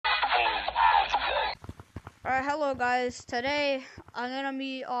Alright, hello guys. Today I'm gonna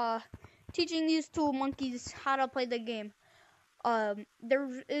be teaching these two monkeys how to play the game. There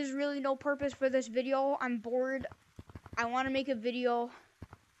is really no purpose for this video. I'm bored. I want to make a video.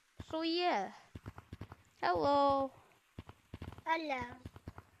 So yeah. Hello. Hello.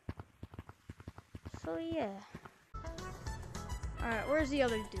 So yeah. Alright, where's the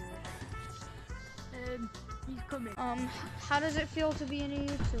other dude? He's coming. How does it feel to be in a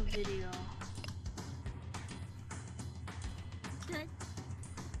YouTube video? Good.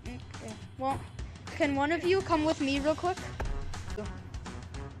 Okay. Well, can one of you come with me real quick?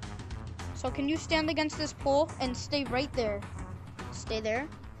 So can you stand against this pole and stay right there? Stay there.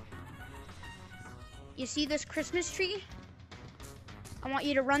 You see this Christmas tree? I want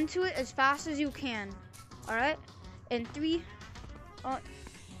you to run to it as fast as you can. All right? In 3. All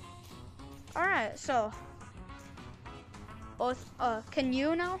right. So both. Can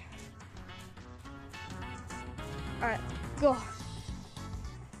you now? All right. Go. All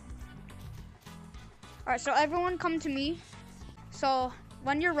right. So everyone, come to me. So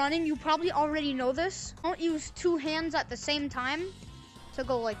when you're running, you probably already know this. Don't use two hands at the same time to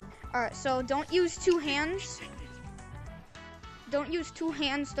go like. All right. So don't use two hands. Don't use two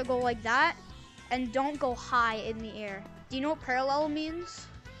hands to go like that, and don't go high in the air. Do you know what parallel means?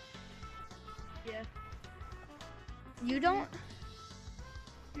 Yeah. You don't?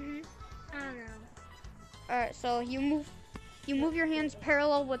 I don't know. Alright, so you move your hands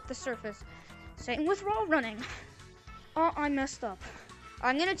parallel with the surface. Same with wall running. Oh, I messed up.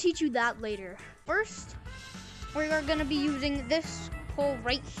 I'm gonna teach you that later. First, we are gonna be using this pole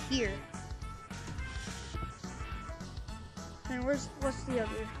right here. And what's the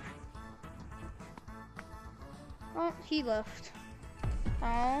other? Oh, he left.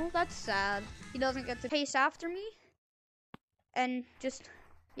 Oh, that's sad. He doesn't get to chase after me. And just,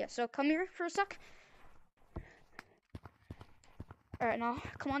 yeah, so come here for a sec. All right, now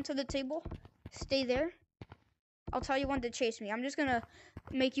come onto the table. Stay there. I'll tell you when to chase me. I'm just gonna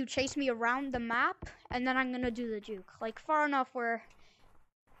make you chase me around the map, and then I'm gonna do the juke. Like far enough where,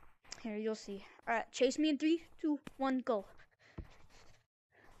 here, you'll see. All right, chase me in 3, 2, 1, go.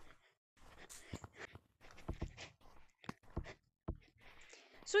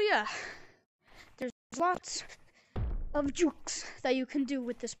 So yeah, there's lots of jukes that you can do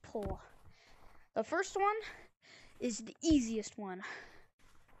with this pole. The first one is the easiest one.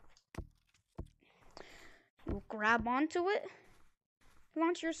 You grab onto it,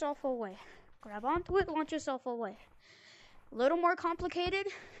 launch yourself away. Grab onto it, launch yourself away. A little more complicated,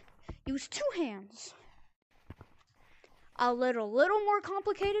 use two hands. A little more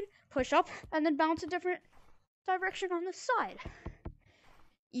complicated, push up and then bounce a different direction on the side.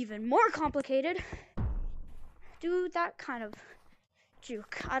 Even more complicated, do that kind of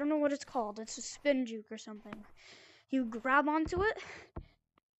juke. I don't know what it's called. It's a spin juke or something. You grab onto it.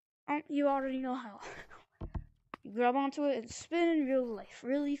 You already know how. You grab onto it and spin in real life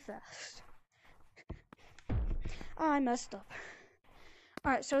really fast. I messed up.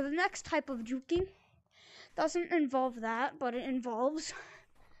 Alright, so the next type of juking doesn't involve that, but it involves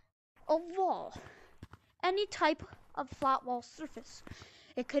a wall. Any type of flat wall surface.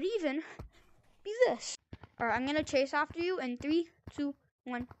 It could even be this. Alright, I'm gonna chase after you in 3, 2,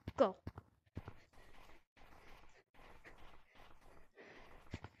 1, go.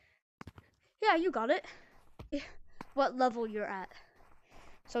 Yeah, you got it. What level you're at.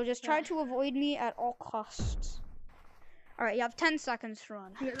 So just try to avoid me at all costs. Alright, you have 10 seconds to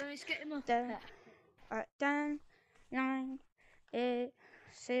run. Yeah, let's get him up. Alright, 10, 9, 8,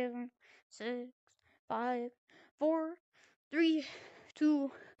 7, 6, 5, 4, 3,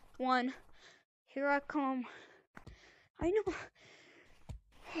 2, 1. Here I come. I know.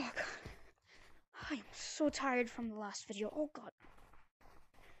 Oh god. I am so tired from the last video. Oh god.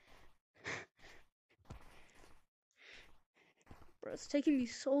 Bro, it's taking me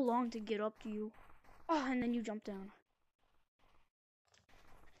so long to get up to you. Oh, and then you jump down.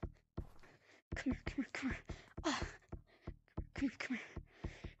 Come here. Oh, come here.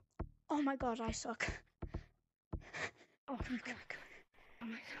 Oh my god, I suck. Oh, come here. Oh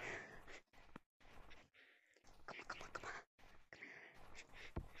my god. Come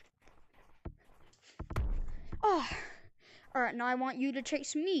on. Oh. Alright, now I want you to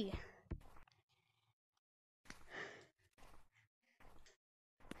chase me.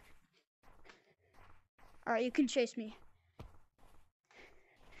 Alright, you can chase me.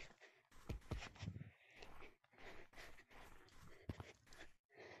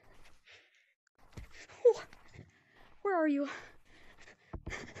 Oh, where are you?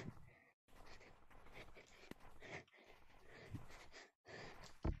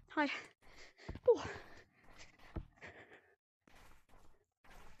 Hi. Oh,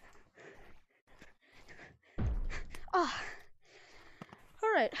 Ah,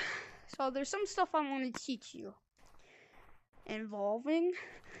 all right. So there's some stuff I want to teach you involving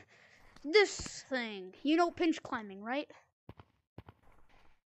this thing. You know pinch climbing, right?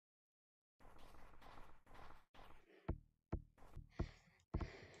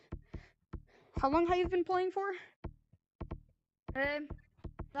 How long have you been playing for?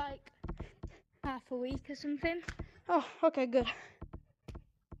 Like half a week or something. Oh, okay, good.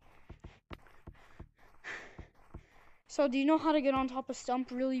 So do you know how to get on top of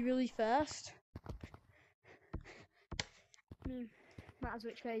stump really, really fast? That's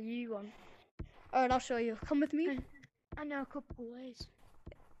which way you want. All right, I'll show you. Come with me. I know a couple of ways.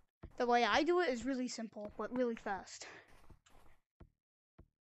 The way I do it is really simple, but really fast.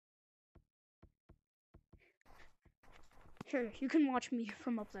 Here, you can watch me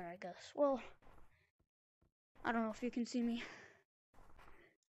from up there, I guess. Well, I don't know if you can see me.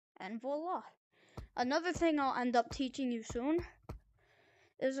 And voila. Another thing I'll end up teaching you soon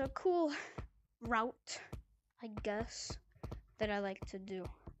is a cool route, I guess, that I like to do.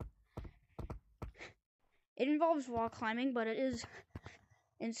 It involves wall climbing, but it is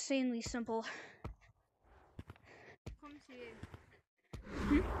insanely simple. Come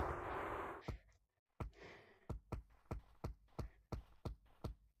to you.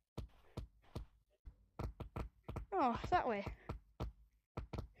 Oh, that way.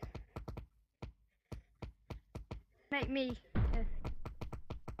 Make me.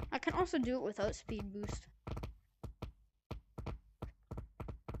 I can also do it without speed boost.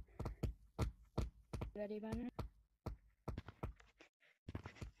 Ready, Banner?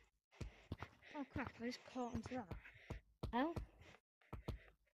 Oh crap, I just caught into that. Hell?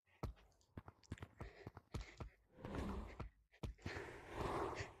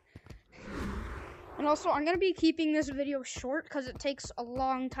 And also, I'm going to be keeping this video short because it takes a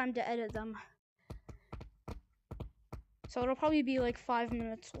long time to edit them. So it'll probably be like 5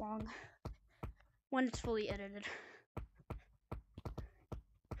 minutes long when it's fully edited.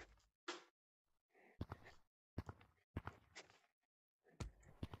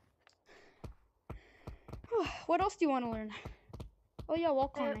 What else do you want to learn? Oh yeah, wall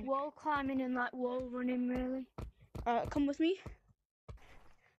climbing. Wall climbing and like wall running, really. Come with me.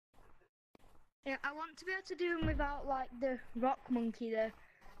 Yeah, I want to be able to do them without like the rock monkey there.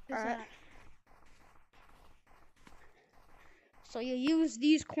 Alright. So you use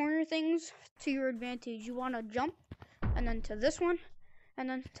these corner things to your advantage. You want to jump, and then to this one, and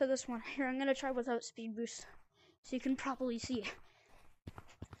then to this one. Here, I'm going to try without speed boost, so you can properly see.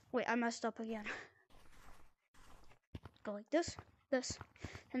 Wait, I messed up again. Go like this, this,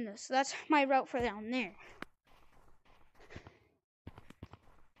 and this. That's my route for down there.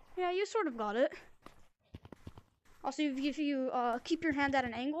 Yeah, you sort of got it. Also, if you keep your hand at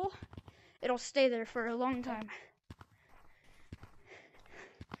an angle, it'll stay there for a long time.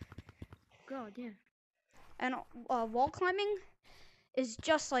 God, yeah. And wall climbing is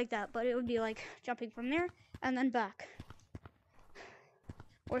just like that, but it would be like jumping from there and then back.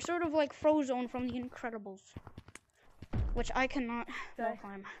 Or sort of like Frozone from The Incredibles, which I cannot wall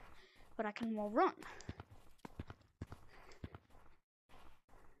climb, but I can wall run.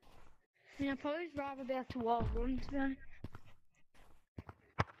 I mean, I'd probably rather be able to wall run, to be honest.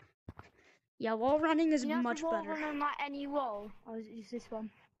 Yeah, wall running is You have much to wall better. run on like any wall, or is it this one?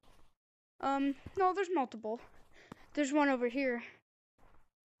 No, there's multiple. There's one over here.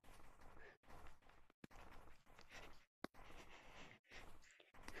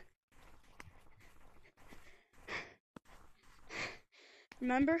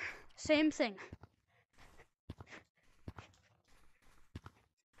 Remember? Same thing.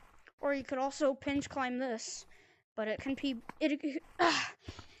 Or you could also pinch climb this, but it can be it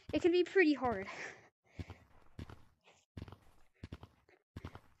can be pretty hard.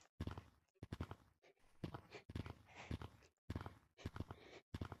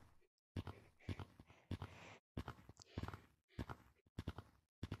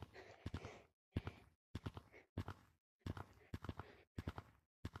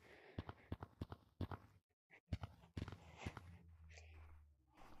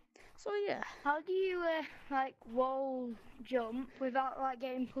 So yeah. How do you like wall jump without like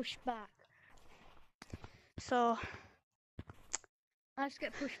getting pushed back? So I just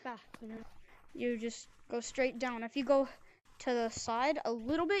get pushed back, you know. you just go straight down. If you go to the side a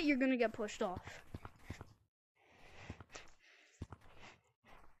little bit, you're gonna get pushed off.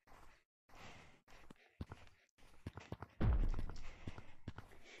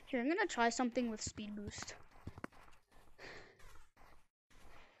 Here, I'm gonna try something with speed boost.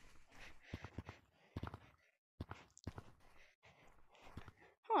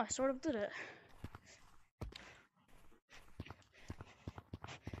 Oh, I sort of did it.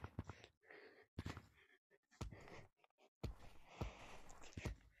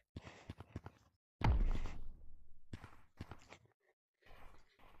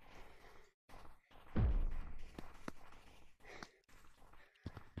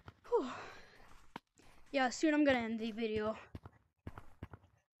 Yeah, soon I'm gonna end the video.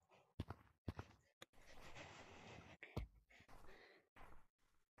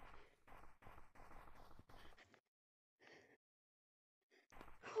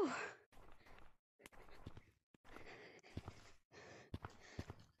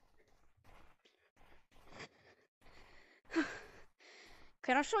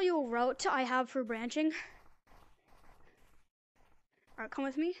 Can I show you a route I have for branching? Alright, come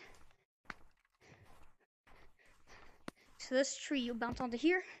with me. So this tree, you bounce onto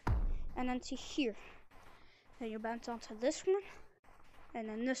here, and then to here. Then you bounce onto this one, and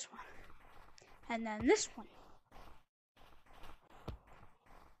then this one, and then this one.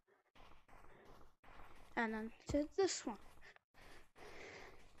 And then to this one.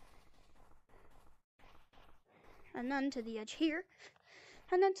 And then to the edge here,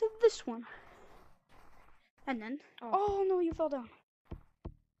 and then to this one. And then, oh no, you fell down.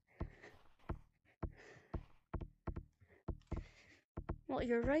 Well,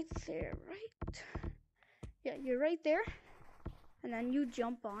 you're right there, right? Yeah, you're right there. And then you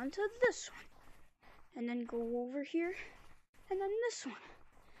jump onto this one. And then go over here. And then this one.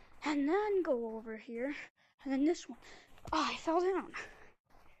 And then go over here. And then this one. Oh, I fell down.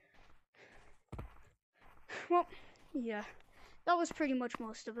 Well, yeah. That was pretty much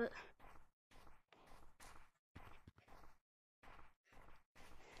most of it.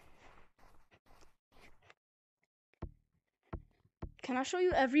 Can I show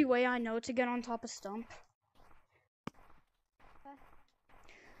you every way I know to get on top of Stump?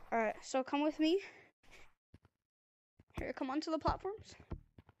 Alright, so come with me. Here, come onto the platforms.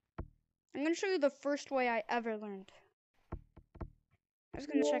 I'm going to show you the first way I ever learned. I'm just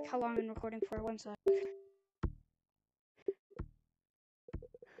going to check how long I'm recording for. 1 sec.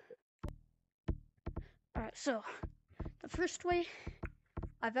 Alright, so the first way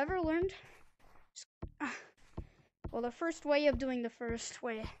I've ever learned. Well, the first way of doing the first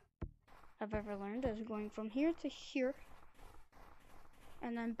way I've ever learned is going from here to here.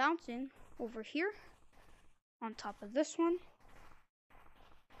 And then bouncing over here on top of this one.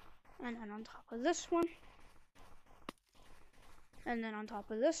 And then on top of this one. And then on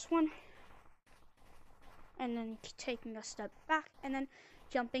top of this one. And then taking a step back. And then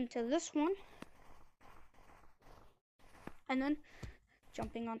jumping to this one. And then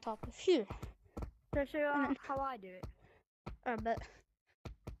jumping on top of here. So show you how I do it. I bet.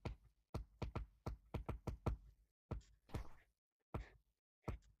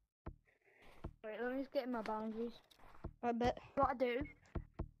 Wait, let me just get in my boundaries. I bet. What I do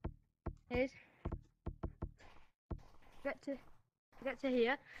is get to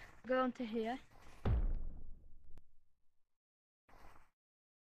here, go on to here.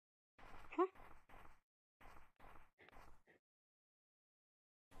 Huh?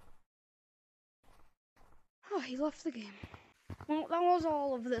 Oh, he left the game. Well, that was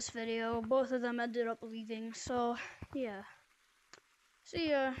all of this video. Both of them ended up leaving, so yeah. See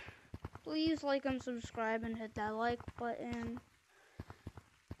ya. Please like and subscribe and hit that like button.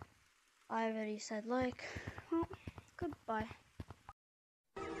 I already said like. Well, goodbye.